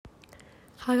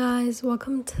Hi guys,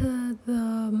 welcome to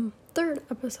the third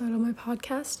episode of my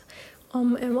podcast,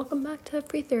 and welcome back to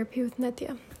Free Therapy with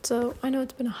Nitya. So I know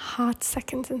it's been a hot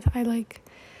second since I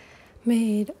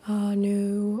made a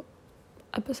new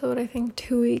episode. I think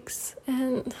 2 weeks,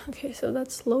 and okay, so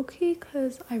that's low-key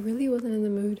because I really wasn't in the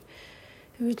mood.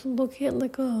 It was low-key at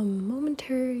a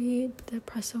momentary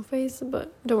depressive phase,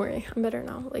 but don't worry, I'm better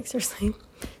now. Seriously.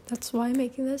 That's why I'm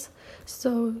making this.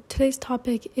 So today's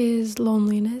topic is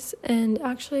loneliness, and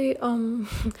actually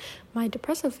my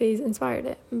depressive phase inspired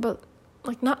it, but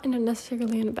not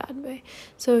necessarily in a bad way.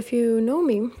 So if you know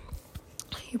me,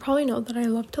 you probably know that I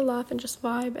love to laugh and just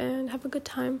vibe and have a good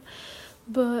time,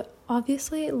 but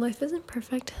obviously life isn't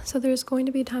perfect, so there's going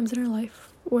to be times in our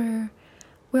life where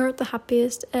we aren't the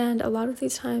happiest, and a lot of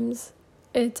these times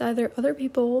it's either other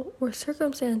people or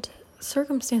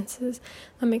circumstances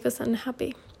that make us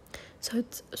unhappy. So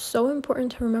it's so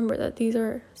important to remember that these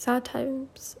are sad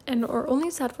times and are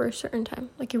only sad for a certain time.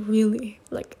 It really,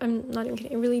 I'm not even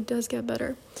kidding, it really does get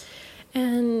better.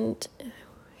 And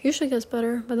usually gets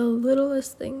better by the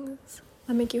littlest things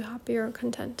that make you happy or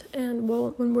content. And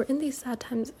when we're in these sad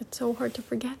times, it's so hard to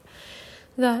forget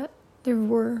that there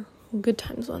were good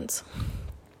times once.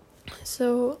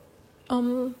 So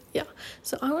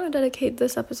So I want to dedicate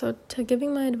this episode to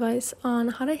giving my advice on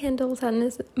how to handle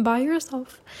sadness by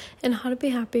yourself and how to be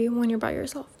happy when you're by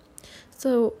yourself.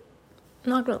 So,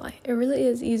 not gonna lie, it really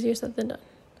is easier said than done.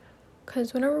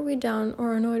 Because whenever we're down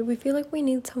or annoyed, we feel like we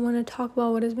need someone to talk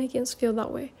about what is making us feel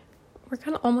that way. We're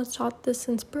kind of almost taught this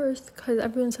since birth because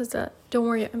everyone says that, don't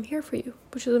worry, I'm here for you,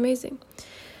 which is amazing.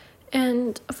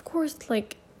 And of course,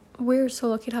 we're so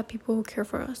lucky to have people who care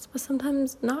for us, but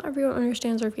sometimes not everyone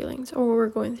understands our feelings or what we're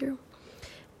going through.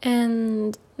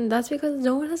 And that's because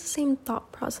no one has the same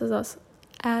thought process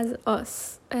as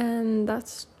us, and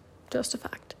that's just a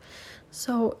fact.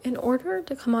 So in order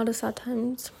to come out of sad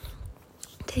times,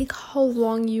 take how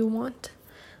long you want,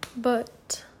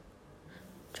 but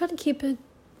try to keep it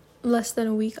less than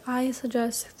a week. I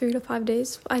suggest 3 to 5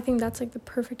 days. I think that's the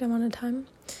perfect amount of time.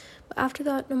 But after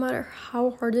that, no matter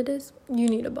how hard it is, you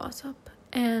need to boss up.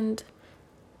 And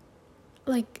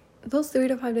those 3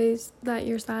 to 5 days that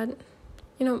you're sad,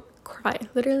 cry.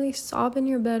 Literally sob in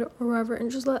your bed or wherever and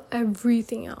just let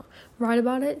everything out. Write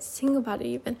about it, sing about it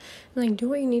even. And do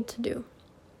what you need to do.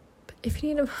 But if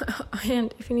you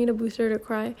need a booster to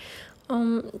cry,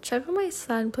 check out my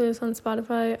sad playlist on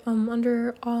Spotify.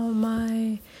 Under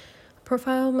my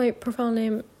profile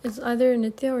name is either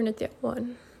Nitya or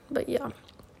Nitya1. But yeah.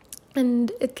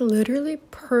 And it's literally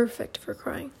perfect for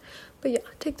crying. But yeah,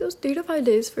 take those 3 to 5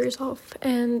 days for yourself.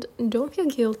 And don't feel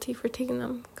guilty for taking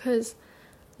them. Because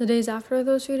the days after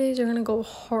those few days, you're going to go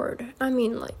hard. I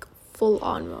mean, full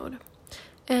on mode.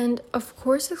 And of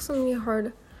course, it's going to be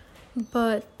hard.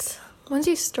 But once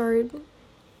you start,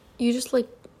 you just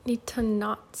need to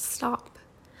not stop.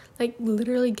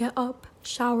 Literally get up,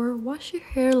 shower, wash your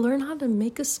hair, learn how to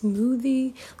make a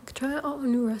smoothie, try out a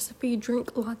new recipe,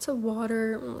 drink lots of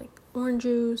water, orange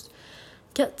juice,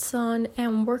 get sun,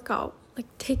 and work out.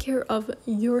 Take care of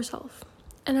yourself.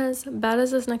 And as bad as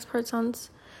this next part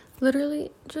sounds, literally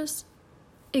just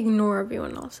ignore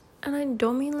everyone else. And I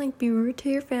don't mean be rude to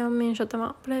your family and shut them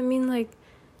out, but I mean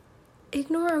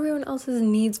ignore everyone else's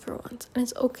needs for once. And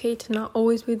it's okay to not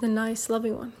always be the nice,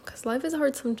 loving one, because life is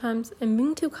hard sometimes, and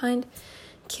being too kind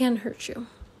can hurt you.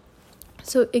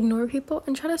 So ignore people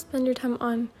and try to spend your time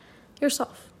on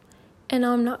yourself. And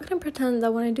I'm not going to pretend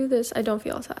that when I do this, I don't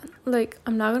feel sad.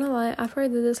 I'm not going to lie, after I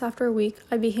did this after a week,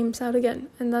 I became sad again.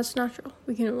 And that's natural.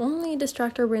 We can only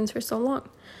distract our brains for so long.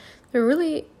 They're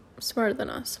really smarter than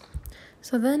us.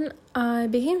 So then I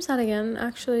became sad again,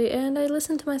 actually, and I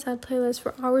listened to my sad playlist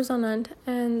for hours on end,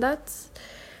 and that's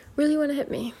really when it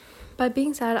hit me. By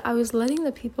being sad, I was letting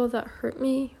the people that hurt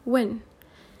me win.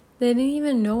 They didn't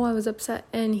even know I was upset,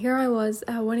 and here I was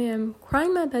at 1 a.m. crying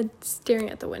in my bed, staring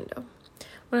at the window,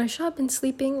 when I should have been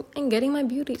sleeping and getting my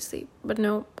beauty sleep, but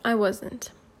no, I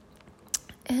wasn't.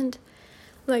 And,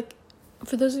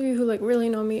 for those of you who, really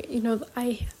know me, you know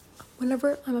that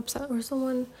whenever I'm upset with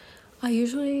someone, I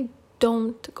usually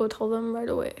don't go tell them right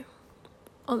away.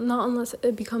 Not unless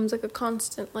it becomes a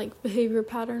constant behavior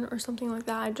pattern or something like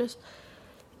that.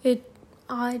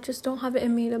 I just don't have it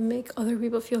in me to make other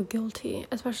people feel guilty,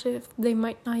 especially if they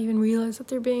might not even realize that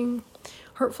they're being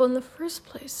hurtful in the first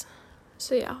place.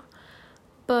 So yeah.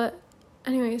 But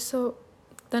anyway, so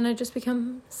then I just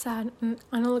become sad, and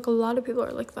I know a lot of people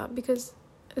are like that because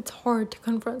it's hard to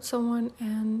confront someone,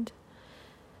 and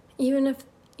even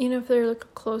if they're a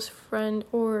close friend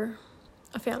or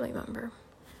a family member.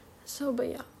 So, but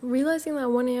yeah, realizing that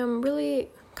 1 a.m. really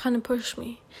kind of pushed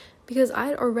me because I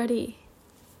had already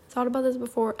thought about this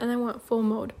before, and then went full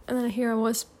mode, and then here I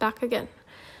was back again.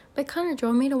 But it kind of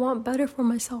drove me to want better for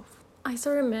myself. I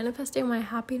started manifesting my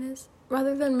happiness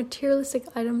rather than materialistic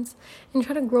items and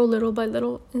try to grow little by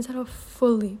little instead of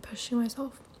fully pushing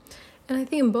myself. And I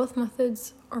think both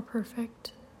methods are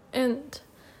perfect, and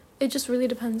it just really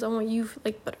depends on what you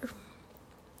like better.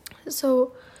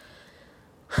 So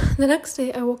the next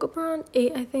day I woke up around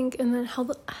 8, I think, and then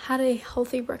had a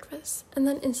healthy breakfast. And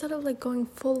then instead of like going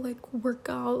full like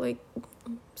workout, like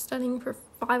studying for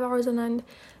 5 hours on end,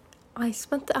 I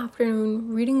spent the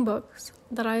afternoon reading books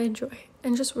that I enjoy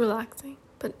and just relaxing,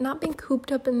 but not being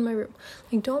cooped up in my room.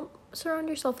 Like, don't surround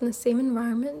yourself in the same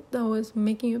environment that was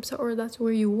making you upset, or that's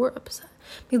where you were upset,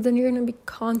 because then you're going to be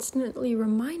constantly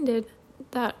reminded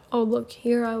that, oh, look,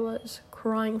 here I was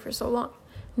crying for so long.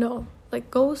 No,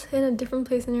 like, go sit in a different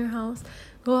place in your house,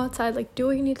 go outside, like, do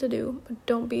what you need to do, but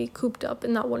don't be cooped up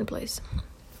in that one place.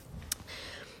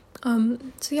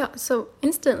 So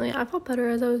instantly I felt better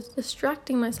as I was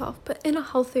distracting myself, but in a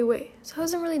healthy way. So I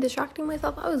wasn't really distracting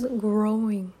myself, I was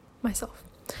growing myself.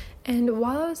 And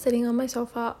while I was sitting on my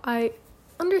sofa, I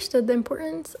understood the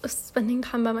importance of spending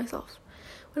time by myself.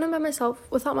 When I'm by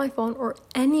myself, without my phone or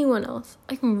anyone else,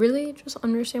 I can really just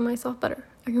understand myself better.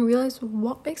 I can realize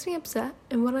what makes me upset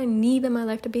and what I need in my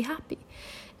life to be happy.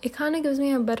 It kind of gives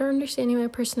me a better understanding of my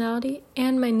personality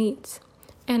and my needs.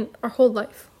 And our whole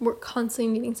life, we're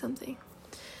constantly needing something.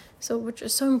 So, which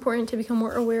is so important to become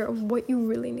more aware of what you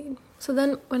really need. So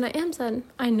then when I am sad,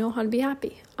 I know how to be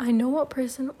happy. I know what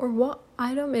person or what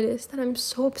item it is that I'm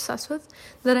so obsessed with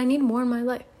that I need more in my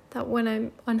life. That when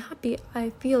I'm unhappy,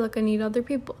 I feel like I need other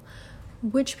people.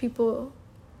 Which people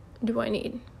do I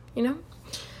need,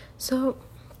 So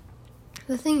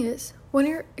the thing is, when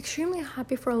you're extremely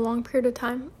happy for a long period of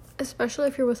time, especially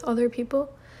if you're with other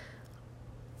people,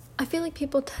 I feel like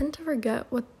people tend to forget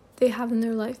what they have in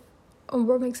their life or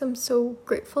what makes them so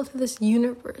grateful to this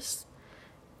universe.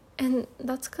 And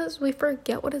that's because we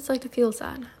forget what it's like to feel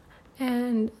sad.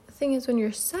 And the thing is, when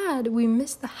you're sad, we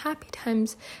miss the happy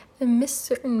times and miss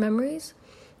certain memories.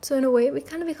 So in a way, we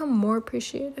kind of become more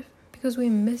appreciative because we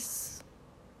miss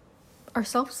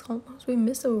ourselves almost. We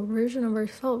miss a version of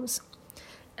ourselves.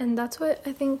 And that's why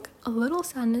I think a little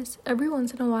sadness every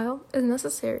once in a while is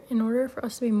necessary in order for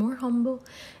us to be more humble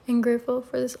and grateful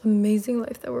for this amazing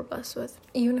life that we're blessed with,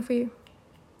 even if we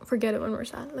forget it when we're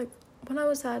sad. Like, when I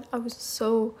was sad, I was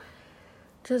so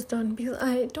just done because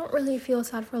I don't really feel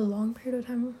sad for a long period of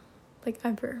time, like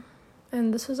ever.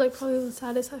 And this was like probably the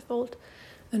saddest I felt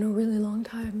in a really long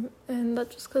time. And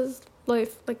that's just because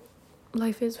life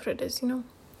is what it is,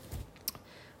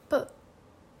 But,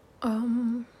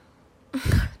 I'm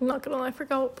not gonna lie, I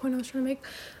forgot what point I was trying to make,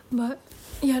 but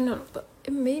but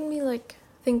it made me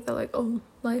think that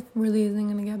life really isn't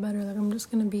gonna get better. I'm just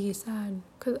gonna be sad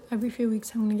because every few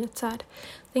weeks I'm gonna get sad.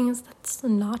 Thing is, that's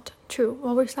not true.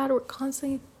 While we're sad, we're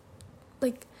constantly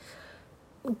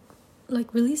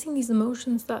releasing these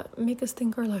emotions that make us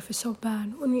think our life is so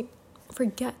bad, when we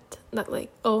forget that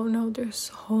oh no, there's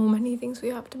so many things we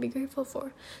have to be grateful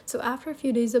for. So after a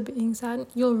few days of being sad,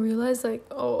 you'll realize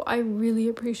oh, I really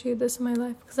appreciate this in my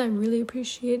life because I really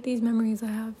appreciate these memories I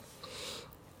have.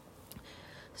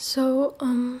 So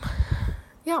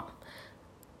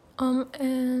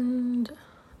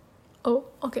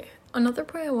okay, another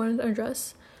point I wanted to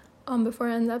address before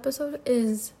I end the episode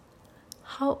is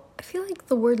how I feel like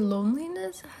the word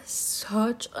loneliness has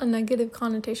such a negative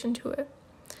connotation to it.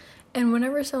 And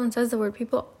whenever someone says the word,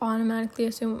 people automatically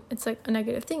assume it's a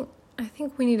negative thing. I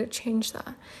think we need to change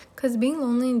that. Because being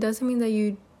lonely doesn't mean that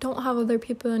you don't have other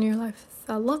people in your life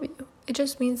that love you. It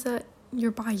just means that you're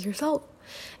by yourself.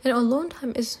 And alone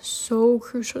time is so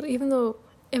crucial, even though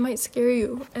it might scare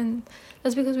you. And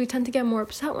that's because we tend to get more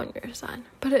upset when we're sad.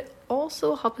 But it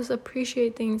also helps us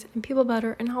appreciate things and people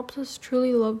better and helps us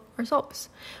truly love ourselves.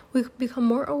 We become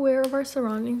more aware of our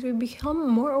surroundings. We become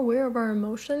more aware of our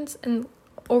emotions and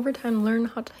over time learn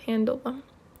how to handle them.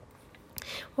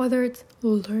 Whether it's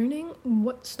learning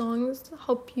what songs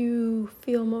help you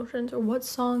feel emotions or what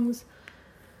songs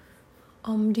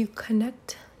do you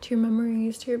connect to your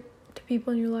memories, to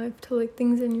people in your life, to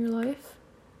things in your life,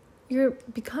 you're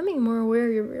becoming more aware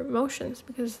of your emotions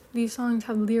because these songs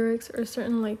have lyrics or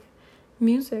certain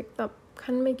music that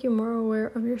kind of make you more aware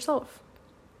of yourself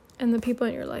and the people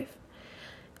in your life.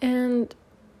 And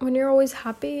when you're always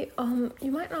happy,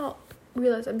 you might not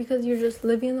realize that because you're just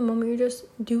living in the moment, you're just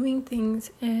doing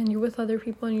things and you're with other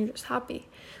people and you're just happy.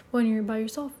 When you're by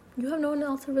yourself, you have no one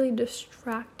else to really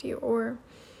distract you or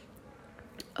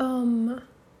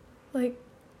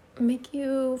make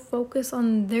you focus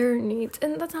on their needs.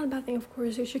 And that's not a bad thing, of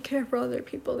course. You should care for other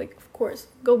people. Like, of course,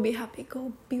 go be happy.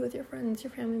 Go be with your friends,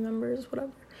 your family members,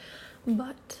 whatever.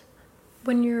 But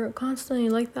when you're constantly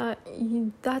like that,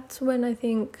 that's when I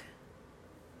think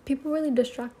people really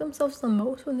distract themselves the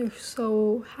most, when they're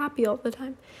so happy all the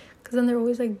time. Because then they're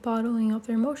always, like, bottling up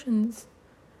their emotions.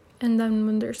 And then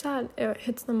when they're sad, it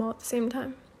hits them all at the same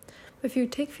time. But if you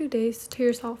take a few days to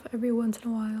yourself every once in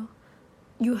a while,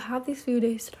 you have these few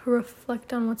days to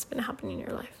reflect on what's been happening in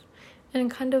your life.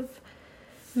 And it kind of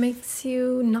makes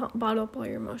you not bottle up all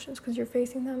your emotions, because you're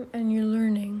facing them and you're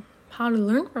learning how to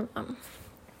learn from them.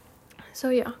 So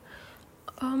yeah.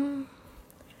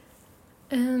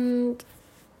 And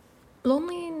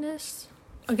loneliness,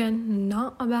 again,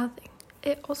 not a bad thing.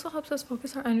 It also helps us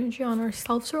focus our energy on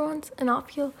ourselves for once and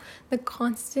not feel the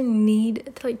constant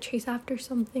need to, like, chase after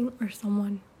something or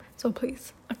someone. So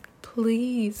please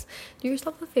do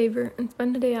yourself a favor and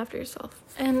spend a day after yourself.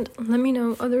 And let me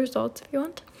know other results if you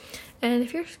want. And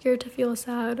if you're scared to feel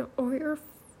sad, or you're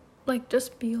like,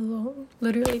 just be alone,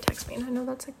 literally text me. And I know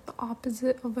that's, like, the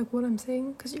opposite of, like, what I'm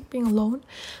saying, because you're being alone.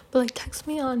 But, like, text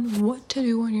me on what to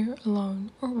do when you're alone,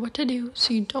 or what to do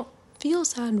so you don't feel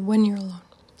sad when you're alone.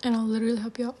 And I'll literally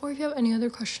help you out. Or if you have any other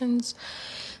questions,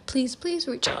 please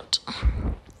reach out.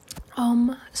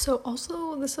 So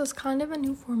also, this is kind of a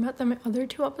new format than my other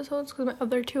 2 episodes, because my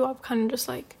other 2, I've kind of just,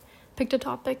 like, picked a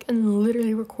topic and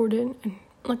literally recorded, and,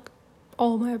 like,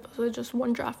 all my episodes just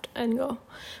one draft and go.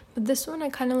 But this one, I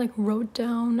kind of, like, wrote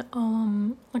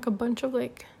down like a bunch of,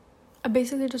 like, I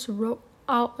basically just wrote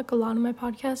out, like, a lot of my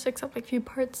podcasts, except, like, a few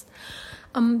parts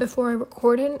before I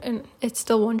recorded, and it's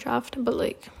still one draft, but,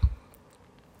 like,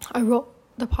 I wrote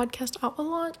the podcast out a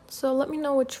lot. So let me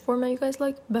know which format you guys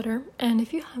like better. And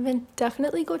if you haven't,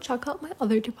 definitely go check out my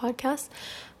other 2 podcast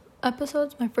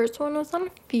episodes. My first one was on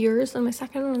fears, and my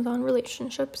second one was on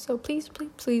relationships. So please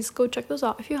go check those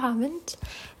out if you haven't.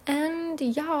 And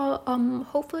yeah,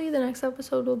 hopefully the next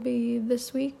episode will be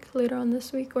this week, later on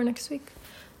this week or next week,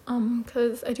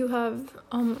 because I do have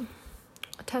a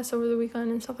test over the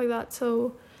weekend and stuff like that.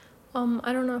 So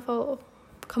I don't know if I'll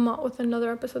come out with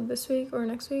another episode this week or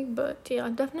next week, but yeah,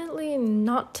 definitely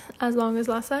not as long as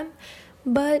last time.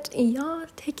 But yeah,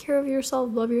 take care of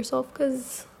yourself, love yourself,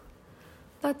 because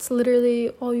that's literally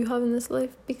all you have in this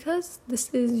life, because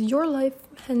this is your life,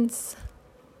 hence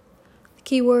the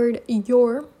keyword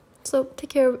your. So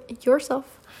take care of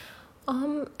yourself,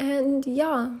 and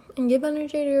yeah, and give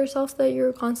energy to yourself that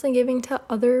you're constantly giving to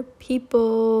other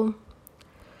people.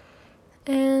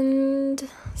 And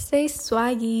stay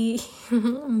swaggy.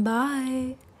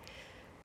 Bye.